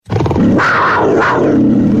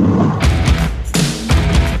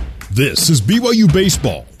This is BYU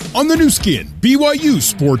Baseball on the new skin, BYU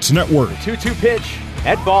Sports Network. 2-2 pitch.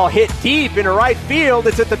 Head ball hit deep into right field.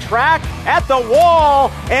 It's at the track, at the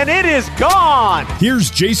wall, and it is gone.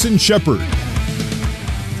 Here's Jason Shepard.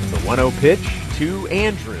 The 1-0 pitch to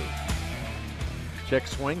Andrew. Check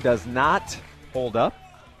swing does not hold up.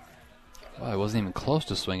 Well, I wasn't even close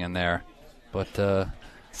to swinging there, but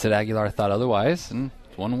Sid Aguilar thought otherwise, and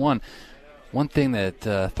it's 1-1. One thing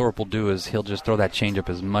that Thorpe will do is he'll just throw that changeup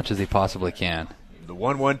as much as he possibly can. The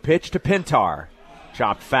 1-1 pitch to Pintar.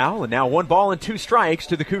 Chopped foul, and now 1 ball and 2 strikes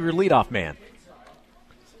to the Cougar leadoff man.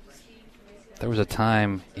 There was a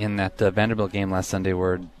time in that Vanderbilt game last Sunday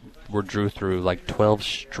where Drew threw like 12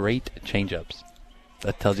 straight changeups.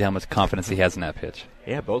 That tells you how much confidence he has in that pitch.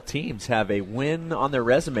 Yeah, both teams have a win on their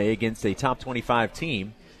resume against a top 25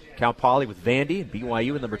 team. Cal Poly with Vandy and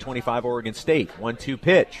BYU with number 25 Oregon State. 1-2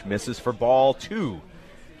 pitch, misses for ball 2.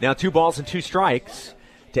 Now 2 balls and 2 strikes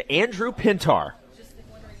to Andrew Pintar.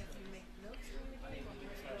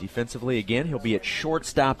 Defensively again, he'll be at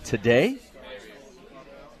shortstop today.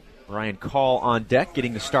 Brian Call on deck,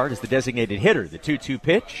 getting the start as the designated hitter. The 2-2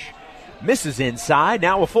 pitch misses inside.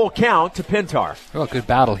 Now a full count to Pintar. Well, good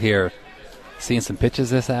battle here. Seeing some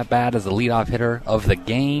pitches this at bat as the leadoff hitter of the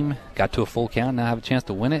game. Got to a full count. Now have a chance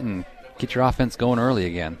to win it and get your offense going early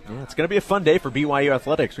again. Yeah, it's going to be a fun day for BYU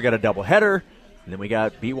Athletics. We got a doubleheader, and then we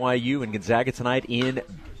got BYU and Gonzaga tonight in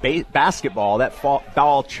basketball. That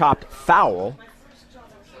ball chopped foul.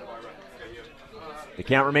 The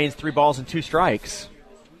count remains 3 balls and 2 strikes.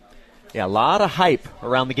 Yeah, a lot of hype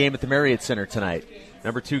around the game at the Marriott Center tonight.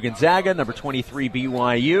 Number 2 Gonzaga, number 23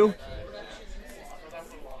 BYU.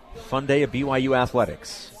 Fun day of BYU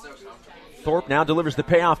athletics. Thorpe now delivers the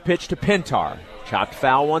payoff pitch to Pintar. Chopped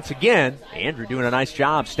foul once again. Andrew doing a nice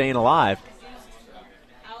job staying alive.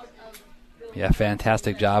 Yeah,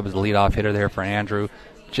 fantastic job as the leadoff hitter there for Andrew.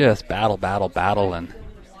 Just battle, and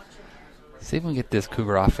see if we can get this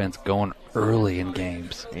Cougar offense going early in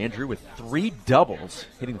games. Andrew with 3 doubles,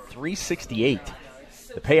 hitting .368.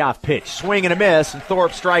 The payoff pitch, swing and a miss, and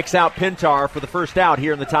Thorpe strikes out Pintar for the first out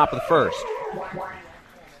here in the top of the first.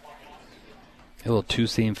 A little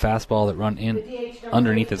 2-seam fastball that run in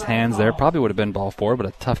underneath his hands there. Probably would have been ball 4, but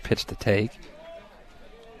a tough pitch to take.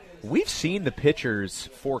 We've seen the pitchers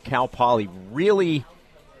for Cal Poly really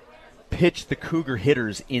pitch the Cougar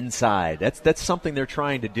hitters inside. That's something they're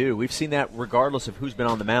trying to do. We've seen that regardless of who's been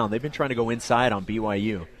on the mound. They've been trying to go inside on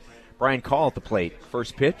BYU. Brian Call at the plate.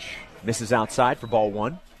 First pitch, misses outside for ball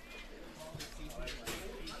 1.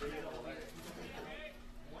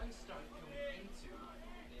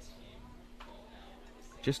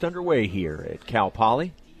 Just underway here at Cal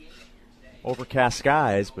Poly. Overcast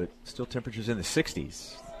skies, but still temperatures in the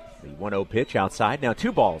 60s. The 1-0 pitch outside. Now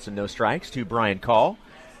 2 balls and no strikes to Brian Call.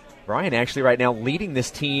 Brian actually right now leading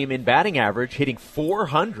this team in batting average, hitting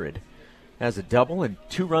 .400. Has a double and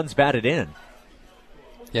 2 runs batted in.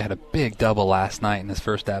 Yeah, had a big double last night in his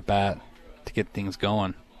first at-bat to get things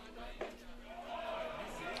going.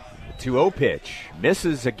 2-0 pitch.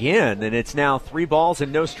 Misses again, and it's now 3 balls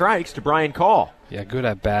and no strikes to Brian Call. Yeah, good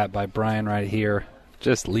at-bat by Brian right here.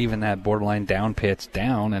 Just leaving that borderline down pitch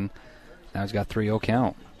down, and now he's got 3-0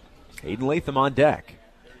 count. Hayden Latham on deck.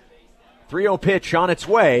 3-0 pitch on its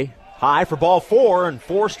way. High for ball 4, and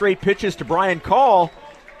 4 straight pitches to Brian Call.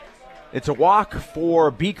 It's a walk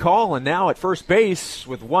for B. Call, and now at first base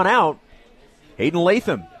with 1 out, Hayden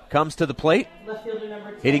Latham comes to the plate,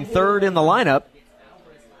 hitting 3rd in the lineup.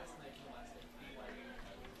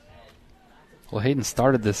 Well, Hayden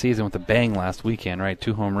started the season with a bang last weekend, right?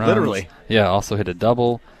 2 home runs. Literally. Yeah, also hit a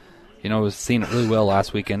double. You know, was seeing it really well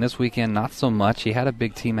last weekend. This weekend, not so much. He had a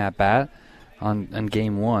big team at bat on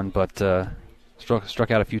game 1, but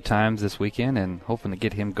struck out a few times this weekend, and hoping to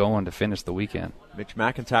get him going to finish the weekend. Mitch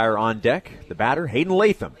McIntyre on deck. The batter, Hayden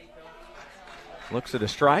Latham. Looks at a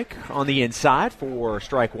strike on the inside for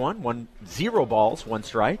strike 1. 0 balls, 1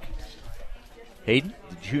 strike. Hayden,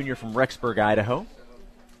 the junior from Rexburg, Idaho.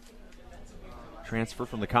 Transfer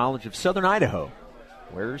from the College of Southern Idaho.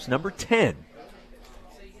 Wears number 10.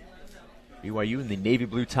 BYU in the navy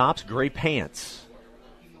blue tops, gray pants.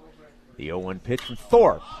 The 0-1 pitch from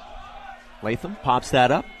Thorpe. Latham pops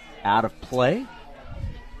that up, out of play.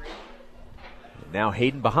 And now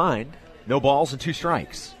Hayden behind. No balls and 2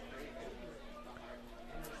 strikes.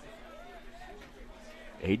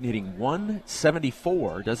 Hayden hitting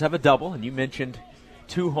 .174. Does have a double, and you mentioned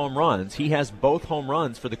 2 home runs. He has both home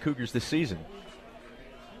runs for the Cougars this season.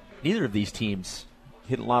 Neither of these teams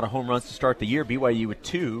hit a lot of home runs to start the year. BYU with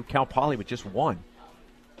 2, Cal Poly with just 1.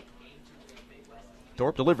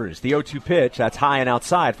 Thorpe delivers the 0-2 pitch. That's high and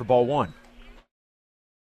outside for ball 1.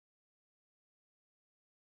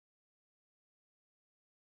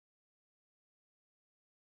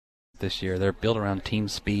 this year. They're built around team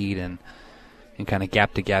speed and kind of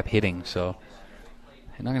gap-to-gap hitting. So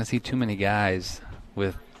you're not going to see too many guys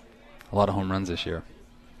with a lot of home runs this year.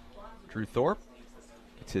 Drew Thorpe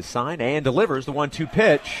gets his sign and delivers the 1-2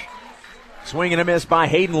 pitch. Swing and a miss by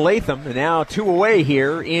Hayden Latham, and now 2 away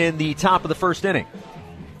here in the top of the first inning.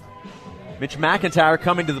 Mitch McIntyre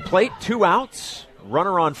coming to the plate, 2 outs.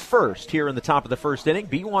 Runner on first here in the top of the first inning.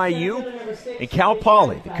 BYU and Cal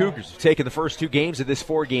Poly. The Cougars have taken the first 2 games of this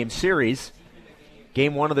 4-game series.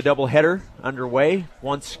 Game 1 of the doubleheader underway.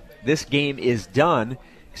 Once this game is done,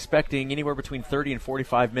 expecting anywhere between 30 and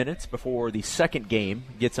 45 minutes before the second game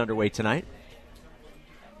gets underway tonight.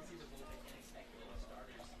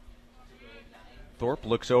 Thorpe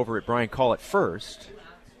looks over at Brian Call at first.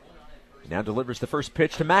 Now delivers the first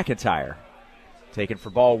pitch to McIntyre. Taken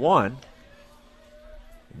for ball 1.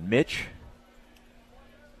 Mitch,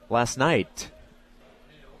 last night,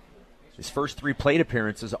 his first 3 plate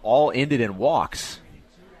appearances all ended in walks.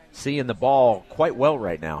 Seeing the ball quite well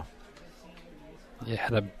right now. Yeah,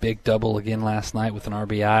 had a big double again last night with an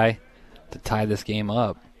RBI to tie this game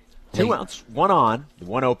up. 2 outs, 1 on. The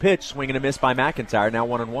 1-0 pitch, swing and a miss by McIntyre, now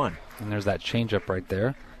 1-1. And there's that changeup right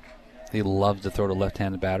there. He loves to throw to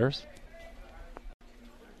left-handed batters.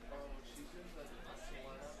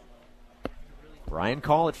 Brian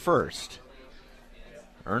Call at first.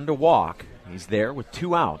 Earned a walk. He's there with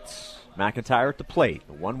 2 outs. McIntyre at the plate.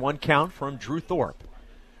 The 1-1 count from Drew Thorpe,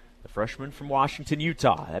 the freshman from Washington,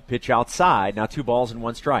 Utah. That pitch outside. Now 2 balls and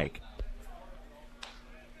 1 strike.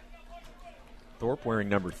 Thorpe wearing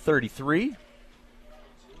number 33.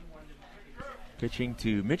 Pitching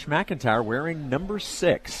to Mitch McIntyre wearing number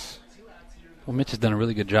 6. Well, Mitch has done a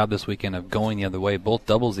really good job this weekend of going the other way. Both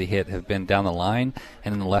doubles he hit have been down the line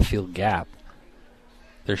and in the left field gap.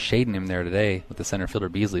 They're shading him there today with the center fielder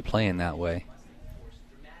Beasley playing that way.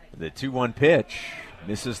 The 2-1 pitch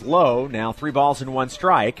misses low. Now 3 balls and 1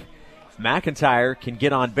 strike. If McIntyre can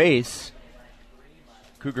get on base,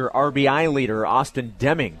 Cougar RBI leader Austin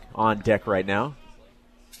Deming on deck right now.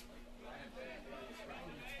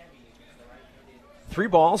 3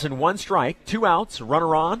 balls and 1 strike. 2 outs,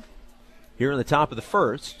 runner on. Here in the top of the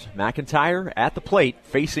first, McIntyre at the plate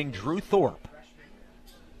facing Drew Thorpe.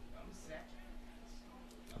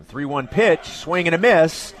 3-1 pitch, swing and a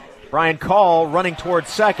miss. Brian Call running towards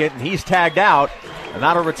second, and he's tagged out. And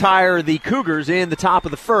that'll retire the Cougars in the top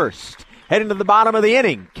of the first. Heading to the bottom of the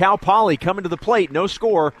inning, Cal Poly coming to the plate. No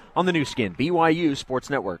score on the new skin. BYU Sports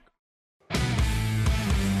Network.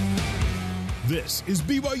 This is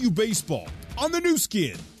BYU Baseball on the new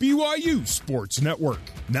skin. BYU Sports Network.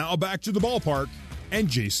 Now back to the ballpark and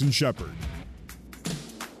Jason Shepard.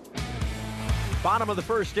 Bottom of the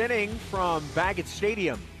first inning from Baggett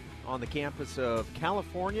Stadium on the campus of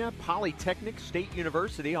California Polytechnic State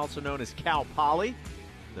University, also known as Cal Poly.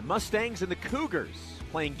 The Mustangs and the Cougars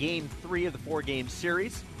playing Game 3 of the 4-game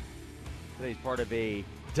series. Today's part of a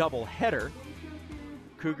doubleheader.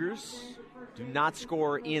 Cougars do not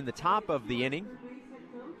score in the top of the inning.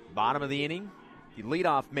 Bottom of the inning, the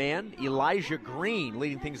leadoff man, Elijah Green,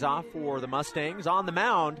 leading things off for the Mustangs. On the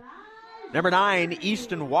mound, number 9,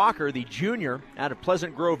 Easton Walker, the junior out of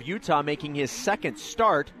Pleasant Grove, Utah, making his second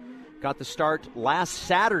start. Got the start last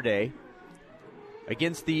Saturday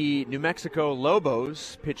against the New Mexico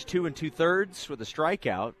Lobos. Pitched 2 2/3 with a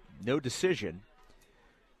strikeout. No decision.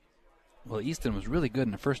 Well, Easton was really good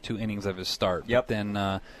in the first 2 innings of his start. Yep. But then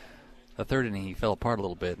the third inning he fell apart a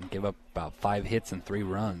little bit and gave up about 5 hits and 3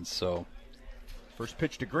 runs. So first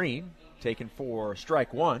pitch to Green, taken for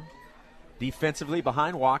strike 1. Defensively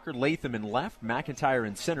behind Walker, Latham in left, McIntyre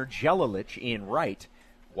in center, Jelilich in right.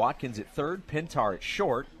 Watkins at third, Pintar at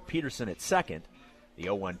short, Peterson at second. The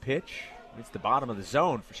 0-1 pitch. It's the bottom of the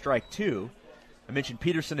zone for strike 2. I mentioned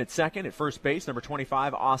Peterson at second. At first base, number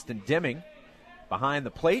 25, Austin Deming. Behind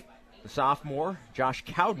the plate, the sophomore, Josh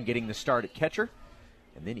Cowden getting the start at catcher.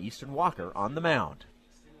 And then Easton Walker on the mound.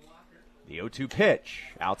 The 0-2 pitch,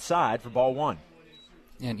 outside for ball 1.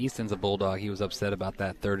 Yeah, and Easton's a Bulldog. He was upset about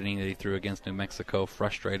that third inning that he threw against New Mexico,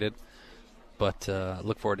 frustrated. But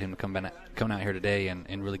look forward to him coming out here today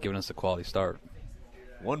and really giving us a quality start.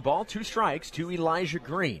 1 ball, 2 strikes to Elijah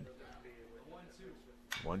Green.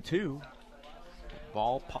 1-2.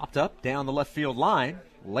 Ball popped up down the left field line.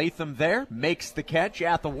 Latham there, makes the catch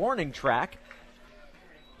at the warning track.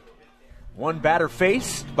 1 batter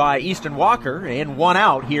faced by Easton Walker, and 1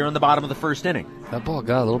 out here in the bottom of the first inning. That ball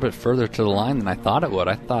got a little bit further to the line than I thought it would.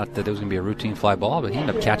 I thought that it was going to be a routine fly ball, but he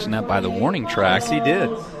ended up catching that by the warning track. Yes, he did.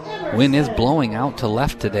 Wind is blowing out to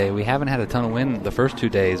left today. We haven't had a ton of wind the first 2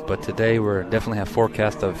 days, but today we're definitely have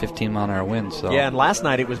forecast of 15-mile-an-hour winds. So. Yeah, and last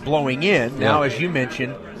night it was blowing in. Now, as you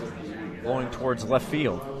mentioned, blowing towards left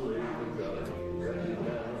field.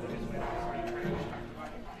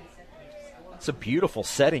 It's a beautiful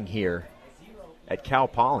setting here at Cal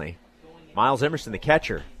Poly. Miles Emerson, the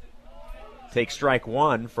catcher, takes strike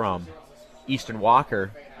one from Easton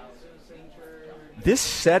Walker. This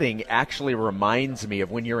setting actually reminds me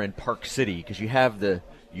of when you're in Park City because you have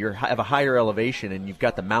a higher elevation and you've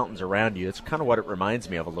got the mountains around you. It's kind of what it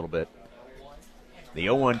reminds me of a little bit. The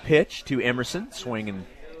 0-1 pitch to Emerson, swing and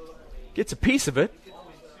gets a piece of it.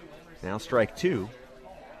 Now strike two.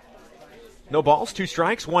 No balls, 2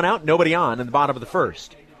 strikes, 1 out, nobody on in the bottom of the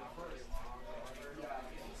first.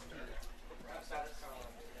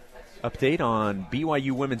 Update on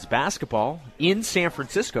BYU women's basketball in San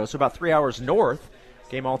Francisco, so about 3 hours north.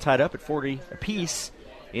 Game all tied up at 40 apiece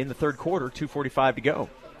in the third quarter, 2:45 to go.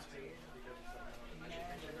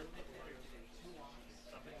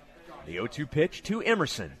 The 0-2 pitch to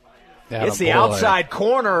Emerson. It's the outside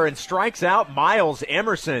corner and strikes out Miles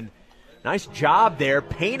Emerson. Nice job there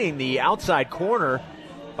painting the outside corner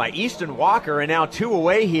by Easton Walker. And now 2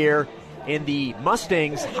 away here in the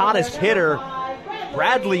Mustangs' hottest hitter.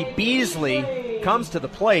 Bradley Beasley comes to the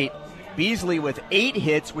plate. Beasley with 8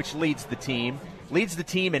 hits, which leads the team. Leads the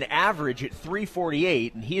team in average at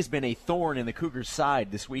 .348, and he has been a thorn in the Cougars'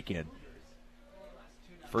 side this weekend.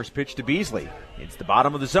 First pitch to Beasley. It's the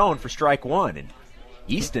bottom of the zone for strike one. And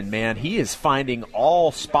Easton, man, he is finding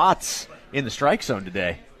all spots in the strike zone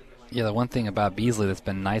today. Yeah, the one thing about Beasley that's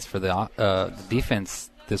been nice for the defense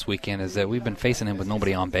this weekend is that we've been facing him with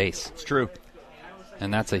nobody on base. It's true.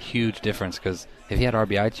 And that's a huge difference because if he had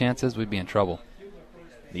RBI chances, we'd be in trouble.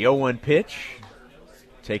 The 0-1 pitch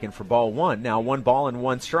taken for ball one. Now 1 ball and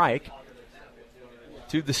 1 strike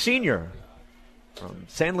to the senior from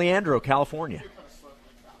San Leandro, California.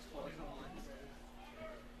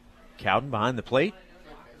 Cowden behind the plate.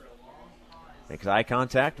 Makes eye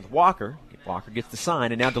contact with Walker. Walker gets the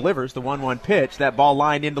sign and now delivers the 1-1 pitch. That ball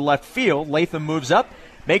lined into left field. Latham moves up,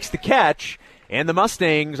 makes the catch, and the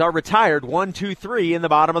Mustangs are retired 1-2-3 in the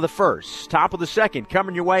bottom of the first. Top of the second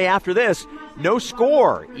coming your way after this. No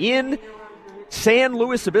score in San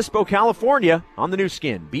Luis Obispo, California on the new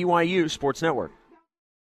skin, BYU Sports Network.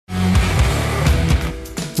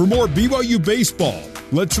 For more BYU baseball,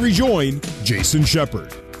 let's rejoin Jason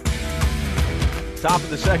Shepard. Top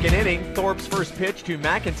of the second inning, Thorpe's first pitch to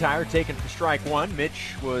McIntyre, taken for strike one.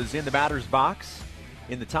 Mitch was in the batter's box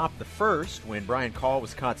in the top of the first when Brian Call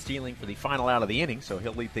was caught stealing for the final out of the inning, so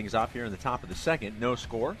he'll lead things off here in the top of the second. No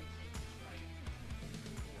score.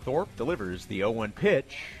 Thorpe delivers the 0-1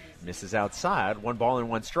 pitch, misses outside, 1 ball and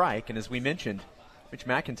 1 strike, and as we mentioned, Mitch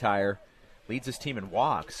McIntyre leads his team in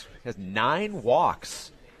walks, has 9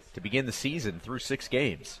 walks to begin the season through 6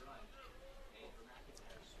 games.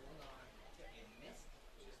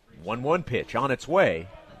 1-1 pitch on its way.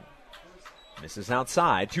 Misses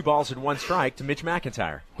outside. 2 balls and 1 strike to Mitch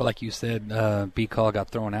McIntyre. Well, like you said, B-Call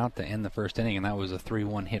got thrown out to end the first inning, and that was a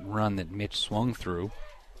 3-1 hit run that Mitch swung through.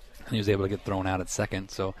 And he was able to get thrown out at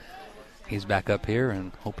second. So he's back up here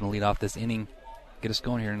and hoping to lead off this inning, get us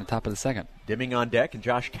going here in the top of the second. Deming on deck and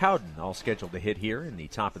Josh Cowden all scheduled to hit here in the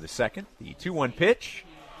top of the second. The 2-1 pitch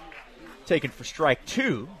taken for strike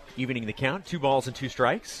 2, evening the count. 2 balls and 2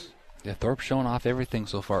 strikes. Yeah, Thorpe's showing off everything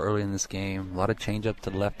so far early in this game. A lot of changeup to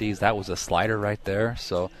the lefties. That was a slider right there.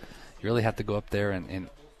 So you really have to go up there and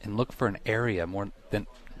look for an area more than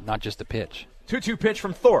not just a pitch. 2-2 pitch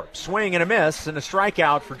from Thorpe. Swing and a miss and a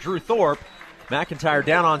strikeout for Drew Thorpe. McIntyre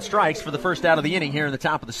down on strikes for the first out of the inning here in the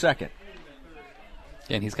top of the second.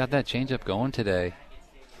 Yeah, and he's got that changeup going today.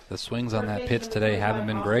 The swings on that pitch today haven't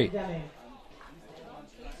been great.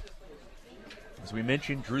 As we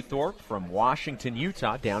mentioned, Drew Thorpe from Washington,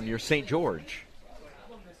 Utah, down near St. George.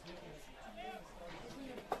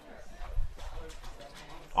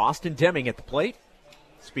 Austin Deming at the plate.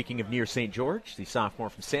 Speaking of near St. George, the sophomore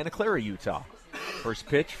from Santa Clara, Utah. First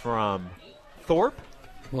pitch from Thorpe.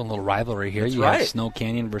 Well, a little rivalry here. That's you right. have Snow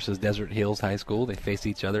Canyon versus Desert Hills High School. They faced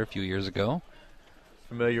each other a few years ago.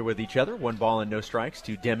 Familiar with each other. 1 ball and no strikes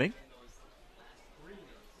to Deming.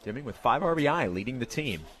 Deming with 5 RBI, leading the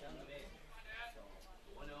team.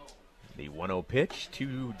 The 1-0 pitch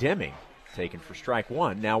to Deming, taken for strike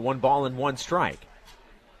 1. Now 1 ball and 1 strike.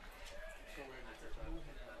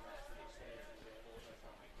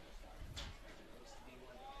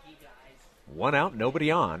 One out,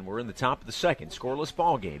 nobody on. We're in the top of the second. Scoreless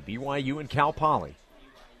ball game. BYU and Cal Poly.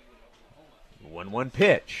 1-1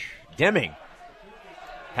 pitch. Deming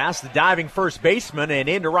past the diving first baseman and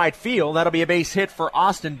into right field. That'll be a base hit for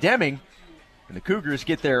Austin Deming. And the Cougars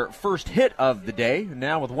get their first hit of the day. And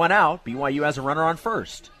now with 1 out, BYU has a runner on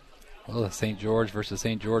first. Well, the St. George versus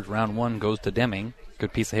St. George round 1 goes to Deming.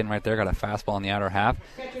 Good piece of hitting right there. Got a fastball in the outer half.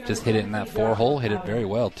 Just hit it in that 4-hole. Hit it very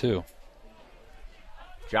well, too.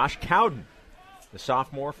 Josh Cowden the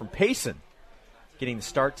sophomore from Payson, getting the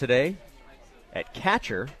start today at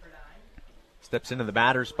catcher. Steps into the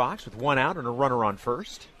batter's box with 1 out and a runner on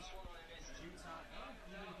first.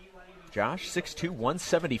 Josh, 6'2",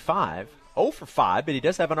 175. 0 for 5, but he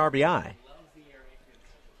does have an RBI.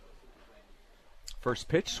 First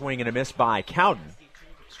pitch, swing and a miss by Cowden.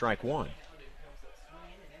 Strike one.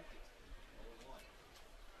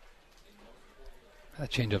 That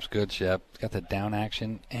changeup's good, Shep. It's got the down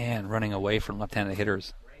action and running away from left-handed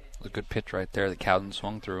hitters. It was a good pitch right there that Cowden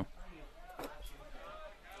swung through.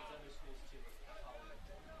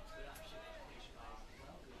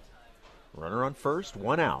 Runner on first,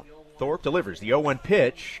 1 out. Thorpe delivers the 0-1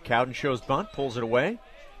 pitch. Cowden shows bunt, pulls it away.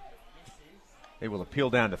 They will appeal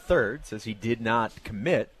down to third, says he did not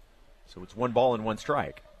commit. So it's 1 ball and 1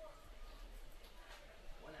 strike.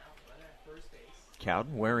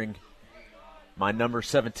 Cowden wearing my number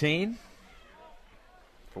 17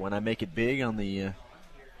 for when I make it big on the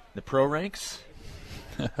pro ranks.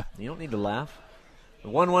 You don't need to laugh. The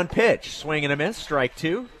 1-1 pitch, swing and a miss, strike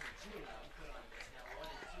 2.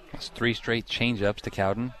 That's 3 straight change-ups to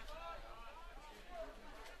Cowden.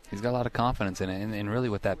 He's got a lot of confidence in it. And really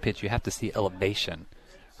with that pitch, you have to see elevation,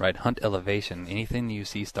 right? Hunt elevation. Anything you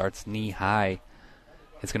see starts knee-high,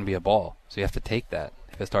 it's going to be a ball. So you have to take that.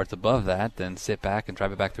 If it starts above that, then sit back and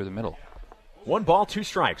drive it back through the middle. 1 ball, 2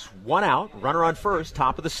 strikes. 1 out, runner on first,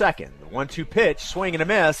 top of the second. The 1-2 pitch, swing and a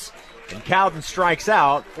miss, and Cowden strikes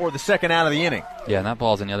out for the second out of the inning. Yeah, and that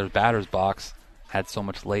ball's in the other batter's box. Had so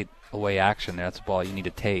much late away action there. That's a ball you need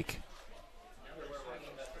to take.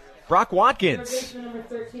 Brock Watkins. Number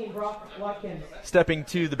 13, Brock Watkins. Stepping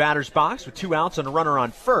to the batter's box with 2 outs and a runner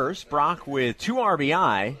on first. Brock with 2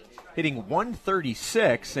 RBI, hitting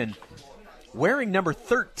 136 and wearing number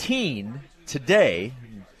 13 today.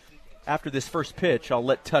 After this first pitch, I'll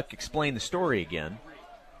let Tuck explain the story again.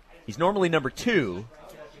 He's normally number 2,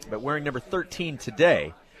 but wearing number 13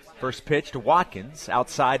 today. First pitch to Watkins,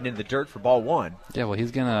 outside and in the dirt for ball 1. Yeah, well,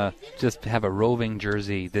 he's going to just have a roving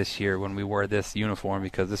jersey this year when we wear this uniform,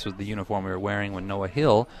 because this was the uniform we were wearing when Noah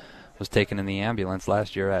Hill was taken in the ambulance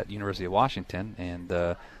last year at University of Washington, and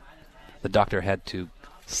the doctor had to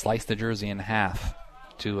slice the jersey in half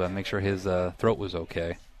to make sure his throat was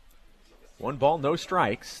okay. 1 ball, no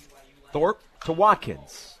strikes. Thorpe to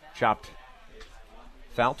Watkins. Chopped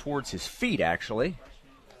foul towards his feet, actually.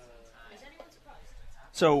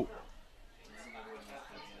 So,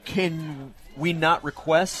 can we not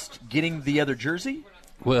request getting the other jersey?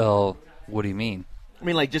 Well, what do you mean? I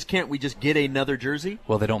mean, like, can't we just get another jersey?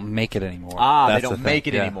 Well, they don't make it anymore. They don't make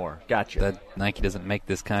it anymore. Gotcha. That Nike doesn't make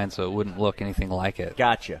this kind, so it wouldn't look anything like it.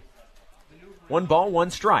 Gotcha. 1 ball,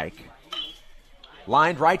 1 strike.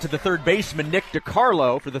 Lined right to the third baseman, Nick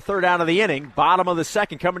DiCarlo, for the third out of the inning. Bottom of the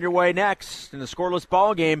second coming your way next in the scoreless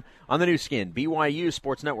ball game on the new skin, BYU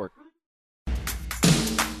Sports Network.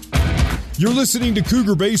 You're listening to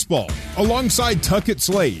Cougar Baseball alongside Tuckett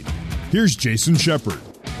Slade. Here's Jason Shepard.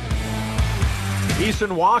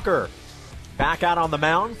 Easton Walker back out on the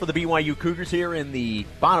mound for the BYU Cougars here in the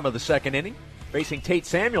bottom of the second inning, facing Tate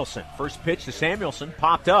Samuelson. First pitch to Samuelson,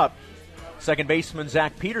 popped up. Second baseman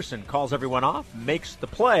Zach Peterson calls everyone off, makes the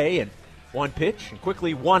play, and 1 pitch, and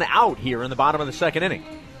quickly 1 out here in the bottom of the second inning.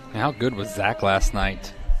 How good was Zach last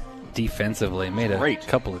night defensively? Made a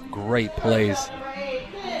couple of great plays.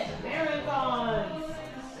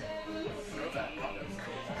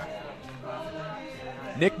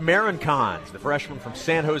 Nick Marincons, the freshman from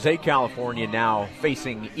San Jose, California, now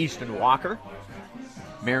facing Easton Walker.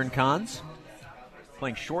 Marincons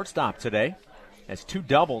playing shortstop today. Has 2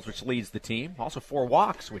 doubles, which leads the team. Also 4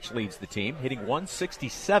 walks, which leads the team. Hitting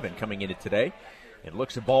 167 coming into today. It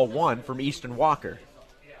looks at ball 1 from Easton Walker.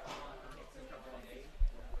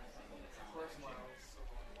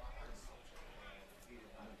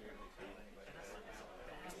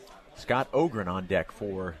 Scott Ogren on deck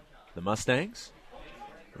for the Mustangs.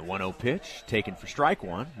 The 1-0 pitch taken for strike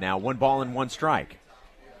 1. Now 1 ball and 1 strike.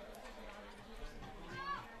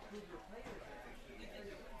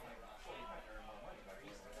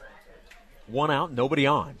 One out, nobody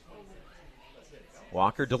on.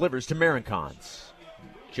 Walker delivers to Marincons.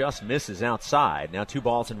 Just misses outside. Now 2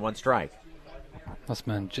 balls and 1 strike. Must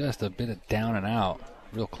have been just a bit of down and out.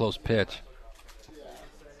 Real close pitch.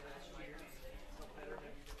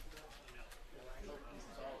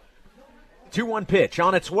 The 2-1 pitch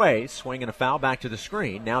on its way. Swing and a foul back to the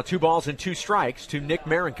screen. Now 2 balls and 2 strikes to Nick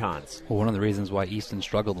Marincons. Well, one of the reasons why Easton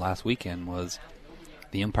struggled last weekend was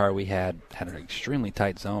the umpire we had an extremely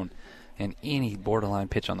tight zone. And any borderline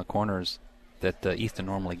pitch on the corners that Easton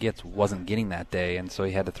normally gets wasn't getting that day, and so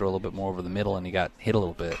he had to throw a little bit more over the middle, and he got hit a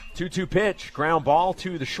little bit. 2-2 pitch, ground ball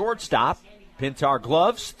to the shortstop. Pintar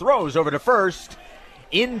gloves, throws over to first.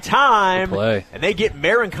 In time, good play. And they get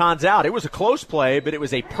Marincons out. It was a close play, but it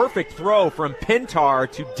was a perfect throw from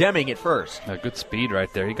Pintar to Deming at first. Good speed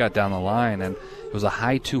right there. He got down the line, and it was a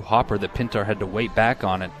high two hopper that Pintar had to wait back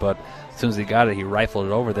on it, but as soon as he got it, he rifled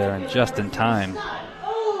it over there and just in time.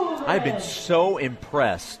 I've been so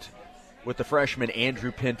impressed with the freshman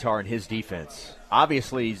Andrew Pintar and his defense.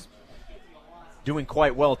 Obviously, he's doing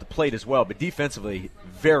quite well at the plate as well, but defensively,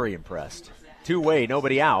 very impressed. Two-way,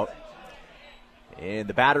 nobody out. And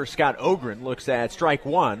the batter, Scott Ogren, looks at strike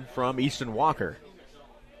one from Easton Walker.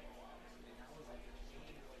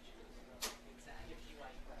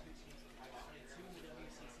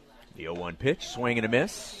 The 0-1 pitch, swing and a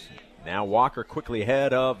miss. Now Walker quickly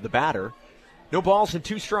ahead of the batter. No balls and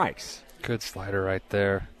 2 strikes. Good slider right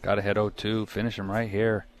there. Got ahead 0-2. Finish him right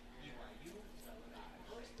here.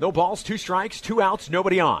 No balls, 2 strikes, 2 outs,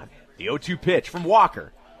 nobody on. The 0-2 pitch from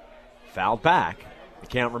Walker. Fouled back. The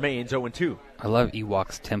count remains 0-2. I love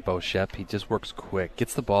Ewok's tempo, Shep. He just works quick.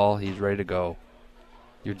 Gets the ball, he's ready to go.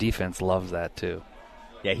 Your defense loves that, too.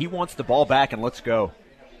 Yeah, he wants the ball back, and let's go.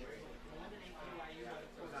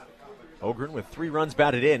 Ogren with 3 runs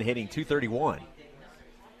batted in, hitting .231.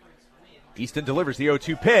 Easton delivers the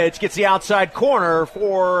 0-2 pitch, gets the outside corner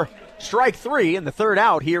for strike 3 and the third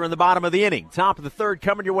out here in the bottom of the inning. Top of the third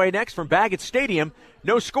coming your way next from Baggett Stadium.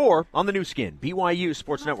 No score on the new skin. BYU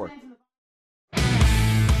Sports Network.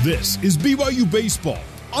 This is BYU Baseball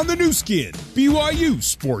on the new skin, BYU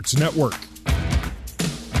Sports Network.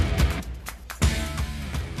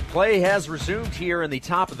 Play has resumed here in the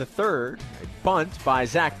top of the third. A bunt by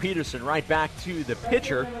Zach Peterson right back to the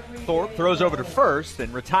pitcher. Thorpe throws over to first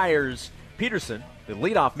and retires Peterson, the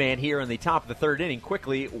leadoff man here in the top of the third inning,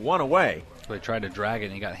 quickly 1 away. So he tried to drag it,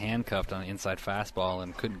 and he got handcuffed on the inside fastball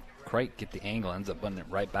and couldn't quite get the angle. Ends up bunting it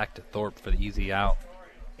right back to Thorpe for the easy out.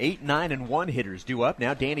 8, 9, and 1 hitters due up.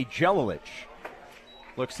 Now Danny Jelilich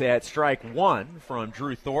looks at strike 1 from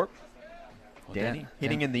Drew Thorpe. Well, Danny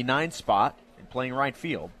hitting in the 9 spot and playing right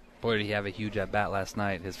field. Boy, did he have a huge at-bat last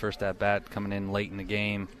night. His first at-bat coming in late in the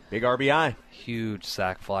game. Big RBI. Huge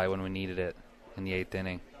sac fly when we needed it in the 8th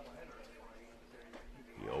inning.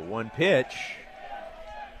 The 0-1 pitch.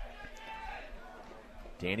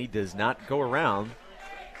 Danny does not go around.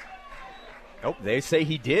 Oh, they say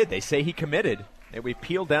he did. They say he committed. And we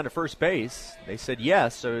peeled down to first base. They said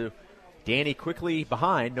yes, so Danny quickly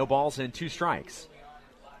behind. No balls and 2 strikes.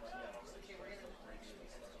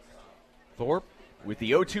 Thorpe with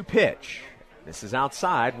the 0-2 pitch. This is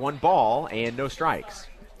outside, 1 ball and no strikes.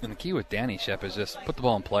 And the key with Danny, Shep, is just put the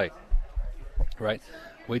ball in play, right?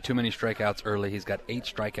 Way too many strikeouts early. He's got 8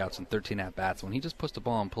 strikeouts and 13 at-bats. When he just puts the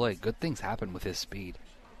ball in play, good things happen with his speed.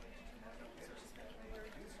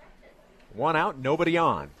 1 out, nobody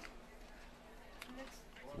on.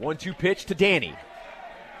 1-2 pitch to Danny.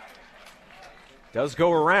 Does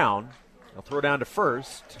go around. They'll throw down to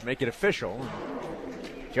first to make it official.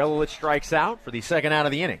 Jelilich strikes out for the second out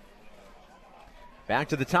of the inning. Back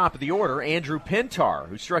to the top of the order, Andrew Pintar,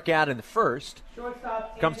 who struck out in the first,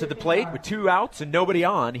 comes to the plate with 2 outs and nobody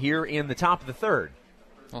on here in the top of the third.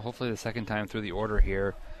 Well, hopefully the second time through the order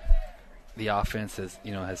here, the offense has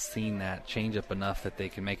seen that changeup enough that they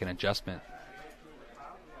can make an adjustment.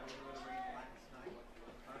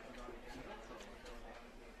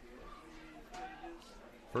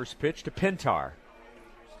 First pitch to Pintar.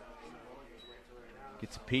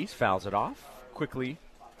 Gets a piece, fouls it off quickly.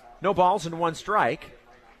 No balls and 1 strike.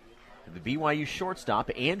 And the BYU shortstop,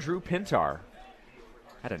 Andrew Pintar,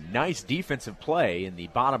 had a nice defensive play in the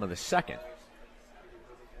bottom of the second.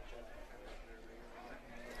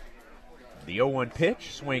 The 0-1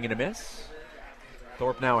 pitch, swing and a miss.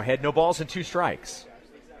 Thorpe now ahead, no balls and 2 strikes.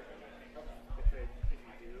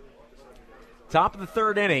 Top of the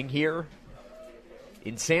third inning here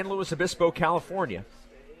in San Luis Obispo, California.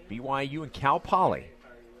 BYU and Cal Poly.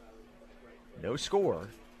 No score.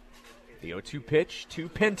 The 0-2 pitch to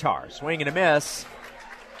Pintar. Swing and a miss.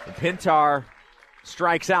 And Pintar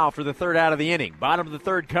strikes out for the third out of the inning. Bottom of the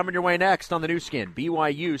third coming your way next on the new skin,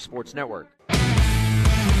 BYU Sports Network.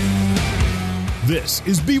 This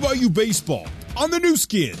is BYU Baseball on the new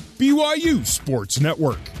skin, BYU Sports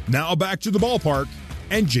Network. Now back to the ballpark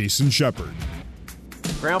and Jason Shepard.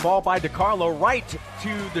 Ground ball by DiCarlo right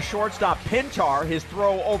to the shortstop Pintar. His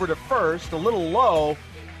throw over to first, a little low.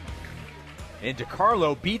 And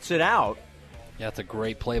DiCarlo beats it out. Yeah, it's a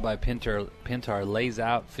great play by Pintar. Pintar lays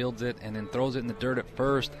out, fields it, and then throws it in the dirt at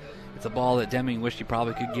first. It's a ball that Deming wished he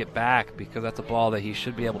probably could get back because that's a ball that he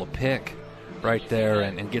should be able to pick right there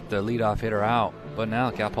and get the leadoff hitter out. But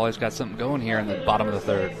now Cal Poly's got something going here in the bottom of the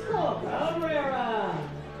third.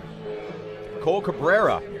 Cole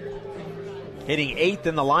Cabrera hitting 8th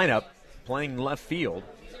in the lineup, playing left field.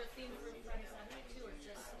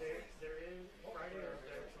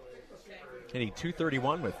 Hitting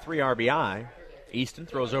 .231 with 3 RBI. Easton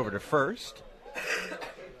throws over to first.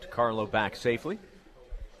 DeCarlo back safely.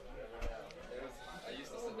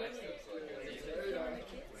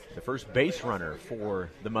 The first base runner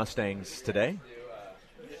for the Mustangs today.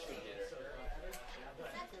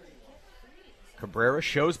 Cabrera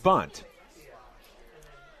shows bunt.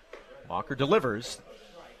 Walker delivers.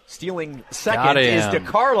 Stealing second is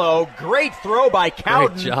DeCarlo. Great throw by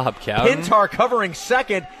Cowden. Great job, Cowden. Pintar covering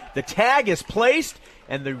second. The tag is placed,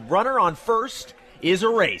 and the runner on first is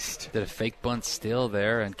erased. Did a fake bunt steal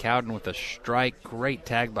there, and Cowden with a strike. Great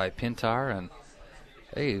tag by Pintar, and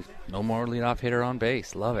hey, no more leadoff hitter on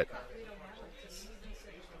base. Love it.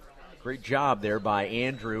 Great job there by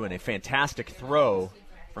Andrew, and a fantastic throw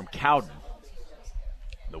from Cowden.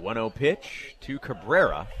 The 1-0 pitch to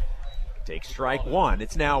Cabrera. Takes strike one.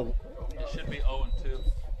 It's now. It should be 0-2.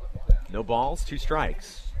 No balls, 2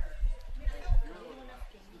 strikes.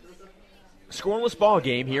 Scoreless ball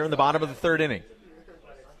game here in the bottom of the 3rd inning.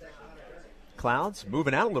 Clouds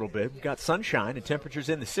moving out a little bit. We've got sunshine and temperatures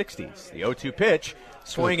in the 60s. The 0-2 pitch,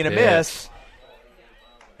 swing and a miss.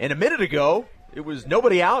 And a minute ago, it was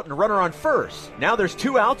nobody out and a runner on first. Now there's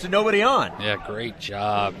 2 outs and nobody on. Yeah, great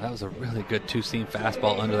job. That was a really good 2-seam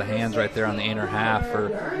fastball under the hands right there on the inner half for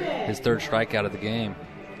his 3rd strikeout of the game.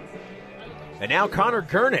 And now Connor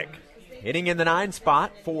Gernick hitting in the 9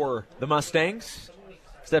 spot for the Mustangs.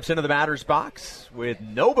 Steps into the batter's box with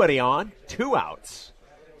nobody on, 2 outs.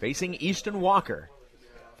 Facing Easton Walker.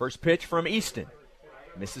 First pitch from Easton.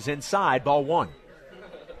 Misses inside, ball 1.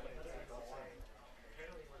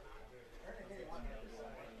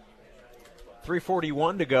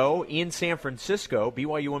 .341 to go in San Francisco.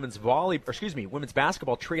 BYU women's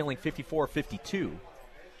basketball trailing 54-52.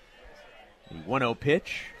 The 1-0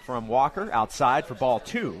 pitch from Walker outside for ball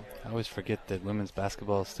 2. I always forget that women's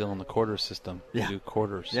basketball is still in the quarter system. Yeah. They do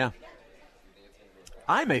quarters. Yeah.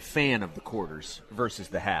 I'm a fan of the quarters versus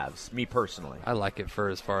the halves, me personally. I like it for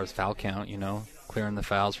as far as foul count, clearing the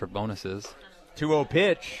fouls for bonuses. 2-0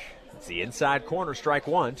 pitch. It's the inside corner, strike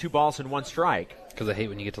 1. 2 balls and 1 strike. Because I hate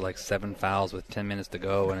when you get to like 7 fouls with 10 minutes to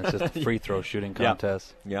go and it's just a free throw shooting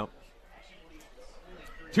contest. Yep.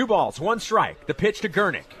 2 balls, 1 strike. The pitch to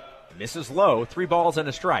Gernick. Misses low, 3 balls and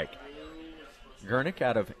a strike. Gernick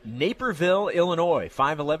out of Naperville, Illinois.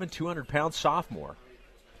 5'11", 200-pound sophomore.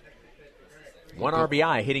 1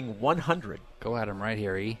 RBI, hitting 100. Go at him right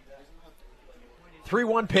here, E.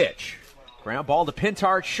 3-1 pitch. Ground ball to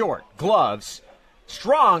Pintar, short. Gloves.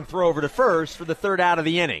 Strong throw over to first for the 3rd out of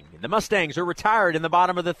the inning. The Mustangs are retired in the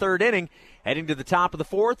bottom of the 3rd inning. Heading to the top of the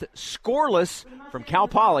 4th. Scoreless from Cal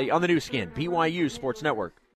Poly on the new skin. BYU Sports Network.